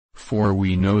for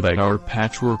we know that our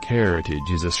patchwork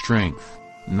heritage is a strength,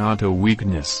 not a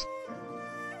weakness.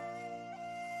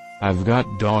 I've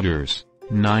got daughters,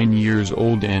 9 years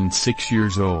old and 6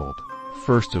 years old.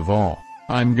 First of all,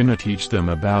 I'm gonna teach them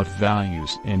about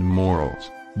values and morals,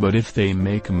 but if they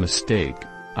make a mistake,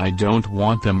 I don't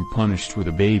want them punished with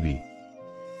a baby.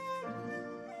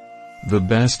 The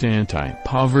best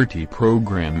anti-poverty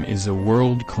program is a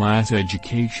world-class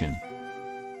education.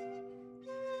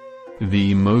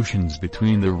 The emotions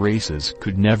between the races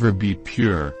could never be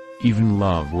pure, even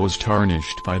love was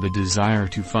tarnished by the desire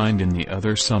to find in the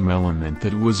other some element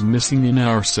that was missing in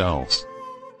ourselves.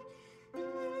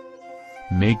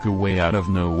 Make a way out of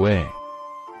no way.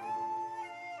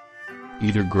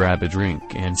 Either grab a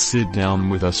drink and sit down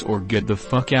with us or get the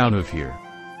fuck out of here.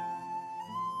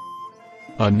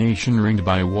 A nation ringed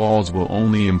by walls will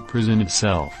only imprison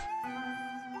itself.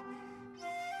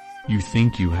 You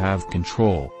think you have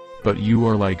control, but you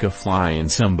are like a fly in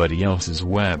somebody else's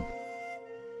web.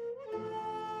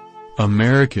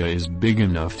 America is big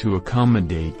enough to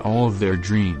accommodate all of their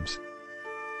dreams.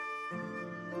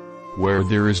 Where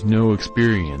there is no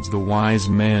experience, the wise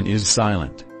man is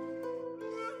silent.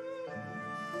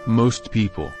 Most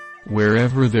people,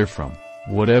 wherever they're from,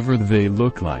 whatever they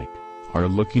look like, are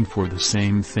looking for the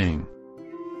same thing.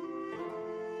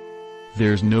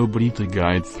 There's nobody to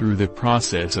guide through the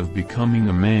process of becoming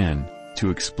a man, to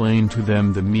explain to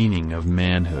them the meaning of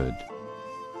manhood.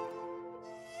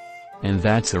 And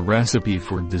that's a recipe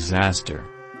for disaster.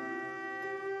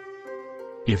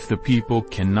 If the people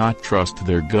cannot trust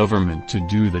their government to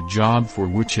do the job for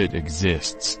which it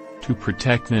exists, to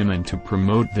protect them and to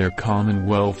promote their common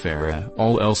welfare,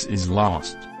 all else is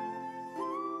lost.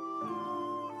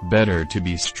 Better to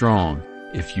be strong.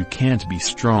 If you can't be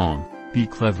strong, be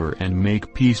clever and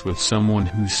make peace with someone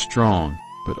who's strong,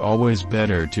 but always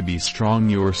better to be strong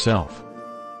yourself.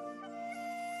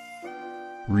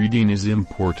 Reading is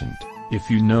important. If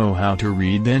you know how to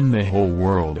read, then the whole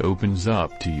world opens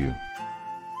up to you.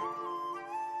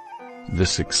 The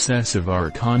success of our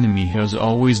economy has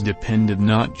always depended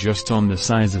not just on the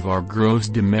size of our gross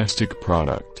domestic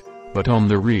product, but on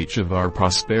the reach of our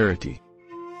prosperity.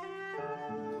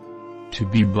 To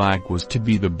be black was to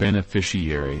be the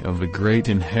beneficiary of a great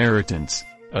inheritance,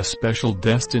 a special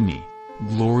destiny,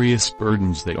 glorious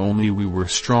burdens that only we were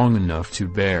strong enough to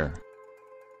bear.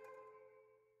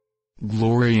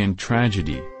 Glory and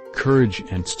tragedy, courage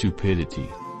and stupidity,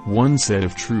 one set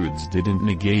of truths didn't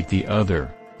negate the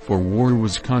other, for war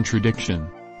was contradiction,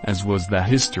 as was the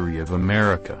history of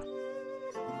America.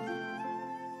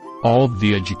 All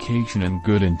the education and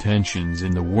good intentions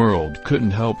in the world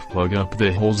couldn't help plug up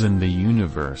the holes in the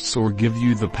universe or give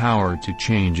you the power to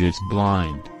change its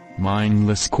blind,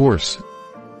 mindless course.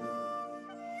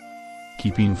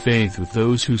 Keeping faith with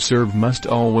those who serve must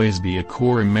always be a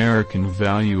core American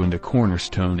value and a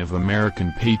cornerstone of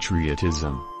American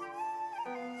patriotism.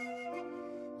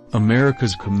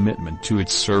 America's commitment to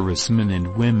its servicemen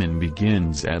and women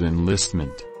begins at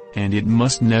enlistment, and it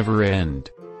must never end.